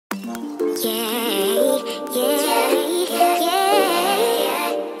Hey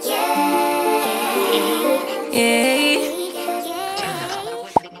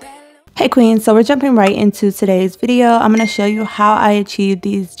queens, so we're jumping right into today's video. I'm going to show you how I achieved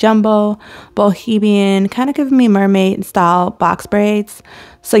these jumbo, bohemian, kind of giving me mermaid style box braids.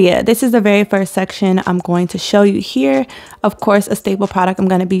 So yeah, this is the very first section I'm going to show you here. Of course, a staple product I'm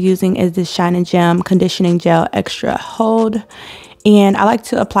going to be using is this Shine and Gem Conditioning Gel Extra Hold. And I like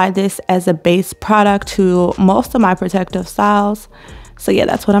to apply this as a base product to most of my protective styles. So yeah,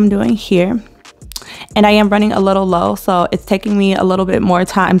 that's what I'm doing here. And I am running a little low, so it's taking me a little bit more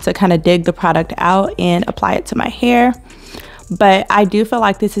time to kind of dig the product out and apply it to my hair. But I do feel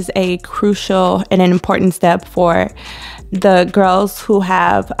like this is a crucial and an important step for the girls who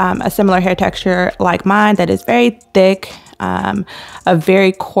have a similar hair texture like mine that is very thick, a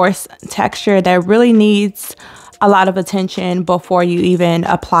very coarse texture that really needs a lot of attention before you even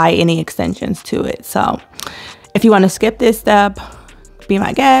apply any extensions to it. So if you want to skip this step, be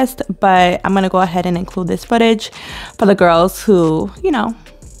my guest, but I'm gonna go ahead and include this footage for the girls who, you know,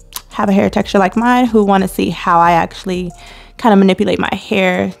 have a hair texture like mine, who want to see how I actually kind of manipulate my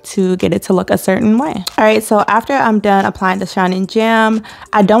hair to get it to look a certain way. All right, so after I'm done applying the Shine and Gem,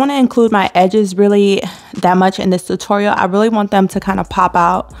 I don't want to include my edges really that much in this tutorial. I really want them to kind of pop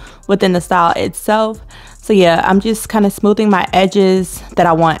out within the style itself. So yeah, I'm just kind of smoothing my edges that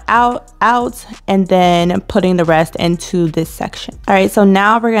I want out, and then putting the rest into this section. All right, so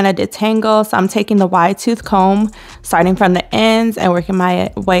now we're gonna detangle. So I'm taking the wide tooth comb, starting from the ends and working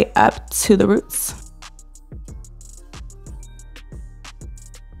my way up to the roots.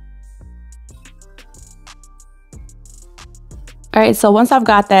 All right, so once I've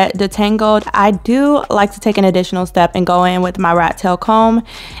got that detangled, I do like to take an additional step and go in with my rat tail comb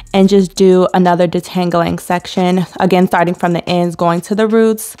and just do another detangling section. Again, starting from the ends, going to the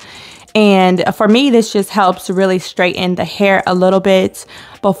roots. And for me, this just helps really straighten the hair a little bit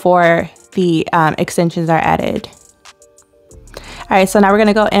before the extensions are added. All right, so now we're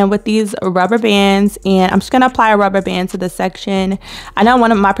gonna go in with these rubber bands, and I'm just gonna apply a rubber band to this section. I know in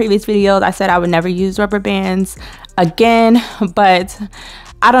one of my previous videos, I said I would never use rubber bands again, but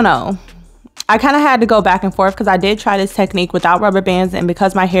I don't know. I kind of had to go back and forth because I did try this technique without rubber bands, and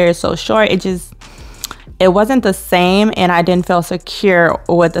because my hair is so short, it wasn't the same, and I didn't feel secure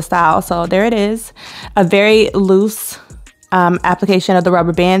with the style. So there it is, a very loose application of the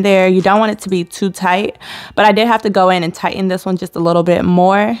rubber band there. You don't want it to be too tight, but I did have to go in and tighten this one just a little bit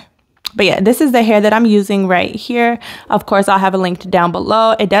more. But yeah, this is the hair that I'm using right here. Of course, I'll have a link down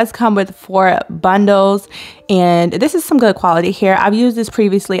below. It does come with 4 bundles, and this is some good quality hair. I've used this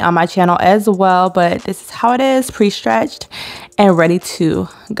previously on my channel as well, but this is how it is, pre-stretched and ready to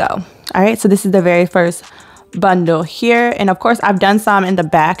go. All right, so this is the very first bundle here. And of course, I've done some in the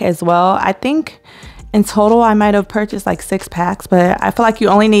back as well. I think in total, I might have purchased like 6 packs, but I feel like you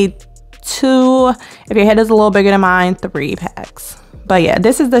only need 2. If your head is a little bigger than mine, 3 packs. But yeah,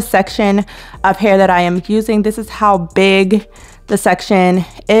 this is the section of hair that I am using. This is how big the section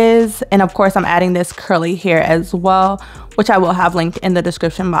is. And of course, I'm adding this curly hair as well, which I will have linked in the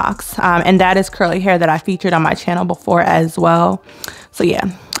description box. And that is curly hair that I featured on my channel before as well. So yeah,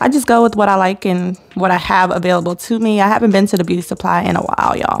 I just go with what I like and what I have available to me. I haven't been to the beauty supply in a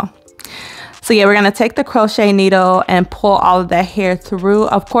while, y'all. So yeah, we're gonna take the crochet needle and pull all of that hair through.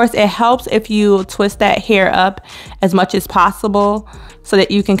 Of course, it helps if you twist that hair up as much as possible so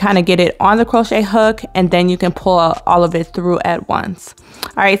that you can kind of get it on the crochet hook, and then you can pull all of it through at once.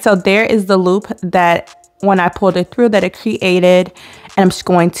 All right, so there is the loop that when I pulled it through that it created, and I'm just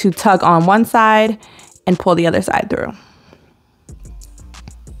going to tug on one side and pull the other side through.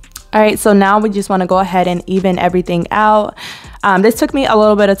 All right, so now we just want to go ahead and even everything out. This took me a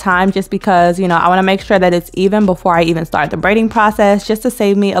little bit of time just because, you know, I want to make sure that it's even before I even start the braiding process, just to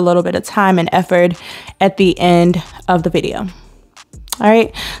save me a little bit of time and effort at the end of the video. All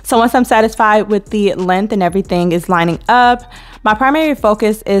right, so once I'm satisfied with the length and everything is lining up, my primary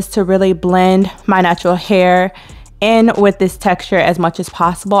focus is to really blend my natural hair in with this texture as much as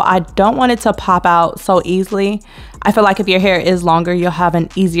possible. I don't want it to pop out so easily. I feel like if your hair is longer, you'll have an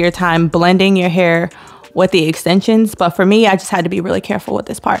easier time blending your hair with the extensions, but for me, I just had to be really careful with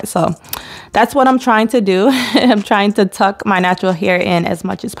this part. So that's what I'm trying to do. I'm trying to tuck my natural hair in as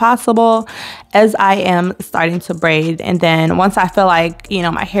much as possible as I am starting to braid. And then once I feel like, you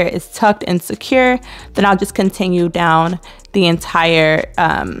know, my hair is tucked and secure, then I'll just continue down the entire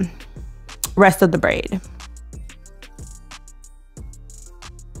rest of the braid.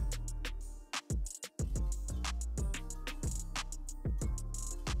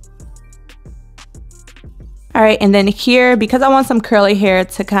 All right, and then here, because I want some curly hair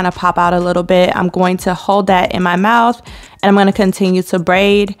to kind of pop out a little bit, I'm going to hold that in my mouth and I'm going to continue to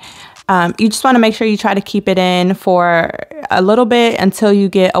braid. You just want to make sure you try to keep it in for a little bit until you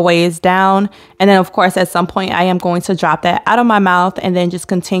get a ways down. And then of course, at some point I am going to drop that out of my mouth and then just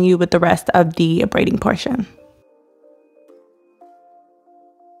continue with the rest of the braiding portion.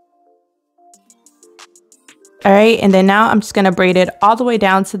 All right, and then now I'm just going to braid it all the way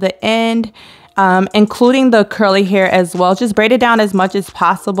down to the end. Including the curly hair as well. Just braid it down as much as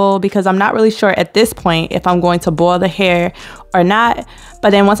possible because I'm not really sure at this point if I'm going to boil the hair or not. But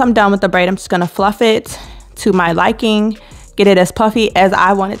then once I'm done with the braid, I'm just going to fluff it to my liking, get it as puffy as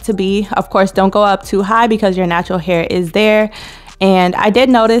I want it to be. Of course, don't go up too high because your natural hair is there. And I did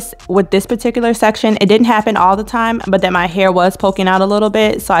notice with this particular section, it didn't happen all the time, but that my hair was poking out a little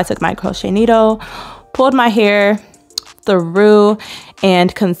bit. So I took my crochet needle, pulled my hair through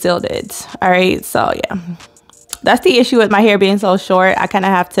and concealed it. All right, so yeah, that's the issue with my hair being so short. I kind of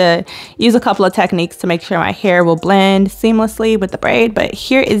have to use a couple of techniques to make sure my hair will blend seamlessly with the braid. But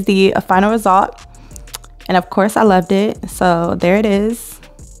here is the final result, and of course I loved it, so there it is.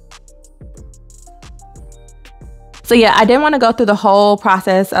 So yeah, I didn't want to go through the whole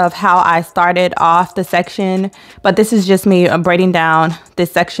process of how I started off the section, but this is just me braiding down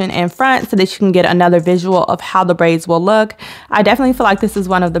this section in front so that you can get another visual of how the braids will look. I definitely feel like this is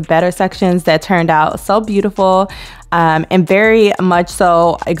one of the better sections that turned out so beautiful and very much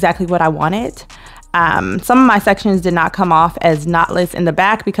so exactly what I wanted. Some of my sections did not come off as knotless in the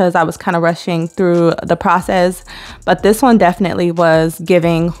back because I was kind of rushing through the process, but this one definitely was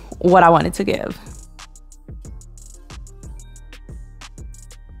giving what I wanted to give.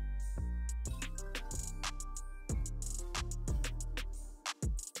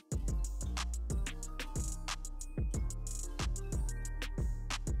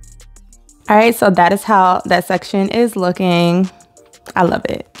 All right, so that is how that section is looking. I love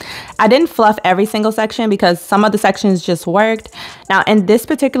it. I didn't fluff every single section because some of the sections just worked. Now in this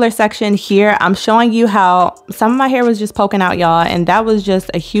particular section here, I'm showing you how some of my hair was just poking out, y'all, and that was just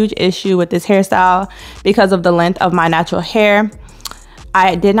a huge issue with this hairstyle because of the length of my natural hair.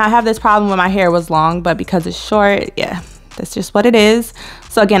 I did not have this problem when my hair was long, but because it's short, yeah, that's just what it is.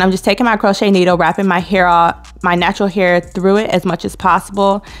 So again, I'm just taking my crochet needle, wrapping my hair off, my natural hair through it as much as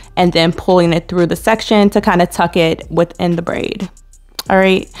possible, and then pulling it through the section to kind of tuck it within the braid. All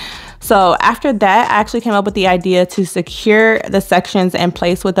right. So after that, I actually came up with the idea to secure the sections in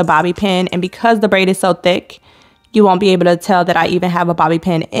place with a bobby pin. And because the braid is so thick, you won't be able to tell that I even have a bobby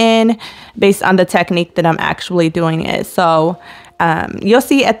pin in based on the technique that I'm actually doing it. So you'll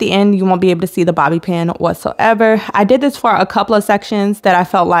see at the end, you won't be able to see the bobby pin whatsoever. I did this for a couple of sections that I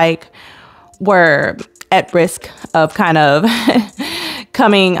felt like were at risk of kind of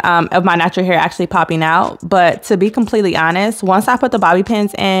coming of my natural hair actually popping out. But to be completely honest, once I put the bobby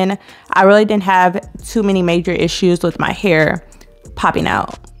pins in, I really didn't have too many major issues with my hair popping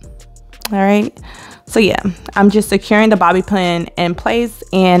out. All right. So yeah, I'm just securing the bobby pin in place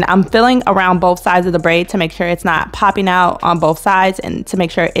and I'm filling around both sides of the braid to make sure it's not popping out on both sides and to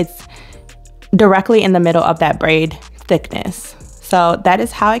make sure it's directly in the middle of that braid thickness. So that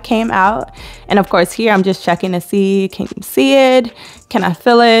is how it came out. And of course here I'm just checking to see, can you see it? Can I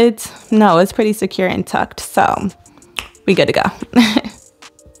feel it? No, it's pretty secure and tucked. So we good to go.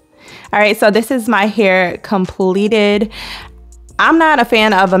 All right, so this is my hair completed. I'm not a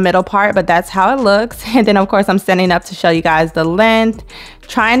fan of a middle part, but that's how it looks. And then of course I'm standing up to show you guys the length,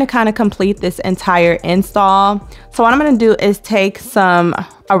 trying to kind of complete this entire install. So what I'm gonna do is take a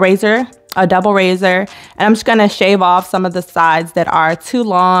razor, a double razor, and I'm just gonna shave off some of the sides that are too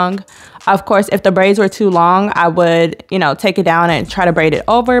long. Of course, if the braids were too long, I would, you know, take it down and try to braid it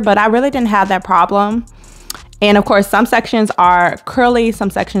over, but I really didn't have that problem. And of course, some sections are curly, some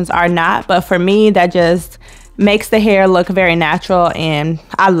sections are not, but for me, that just makes the hair look very natural and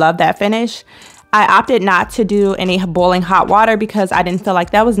I love that finish. I opted not to do any boiling hot water because I didn't feel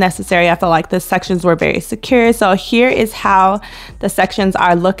like that was necessary. I felt like the sections were very secure. So here is how the sections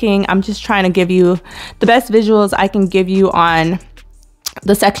are looking. I'm just trying to give you the best visuals I can give you on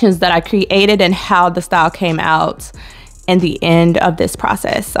the sections that I created and how the style came out in the end of this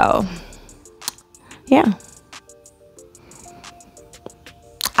process. So yeah.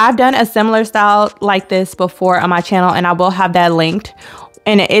 I've done a similar style like this before on my channel and I will have that linked,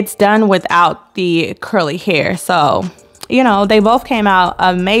 and it's done without the curly hair. So, you know, they both came out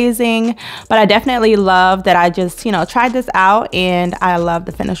amazing, but I definitely love that I just, you know, tried this out and I love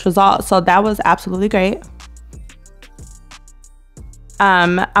the finished result. So that was absolutely great.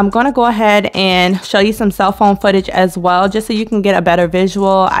 I'm gonna go ahead and show you some cell phone footage as well, just so you can get a better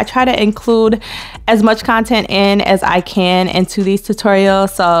visual. I try to include as much content in as I can into these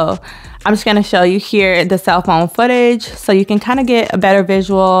tutorials, so I'm just gonna show you here the cell phone footage so you can kind of get a better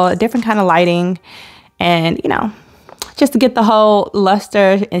visual, a different kind of lighting, and you know, just to get the whole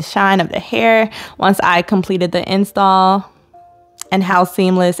luster and shine of the hair once I completed the install, and how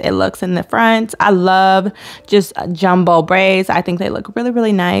seamless it looks in the front. I love just jumbo braids. I think they look really,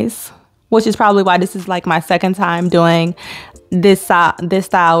 really nice, which is probably why this is like my second time doing this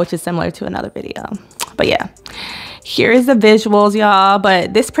style, which is similar to another video. But yeah, here is the visuals, y'all.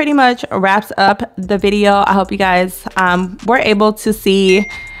 But this pretty much wraps up the video. I hope you guys were able to see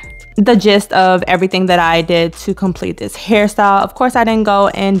the gist of everything that I did to complete this hairstyle. Of course, I didn't go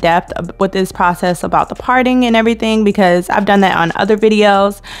in depth with this process about the parting and everything because I've done that on other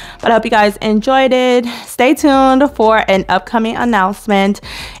videos, but I hope you guys enjoyed it. Stay tuned for an upcoming announcement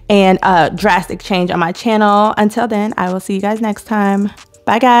and a drastic change on my channel. Until then, I will see you guys next time.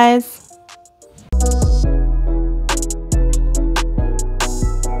 Bye, guys.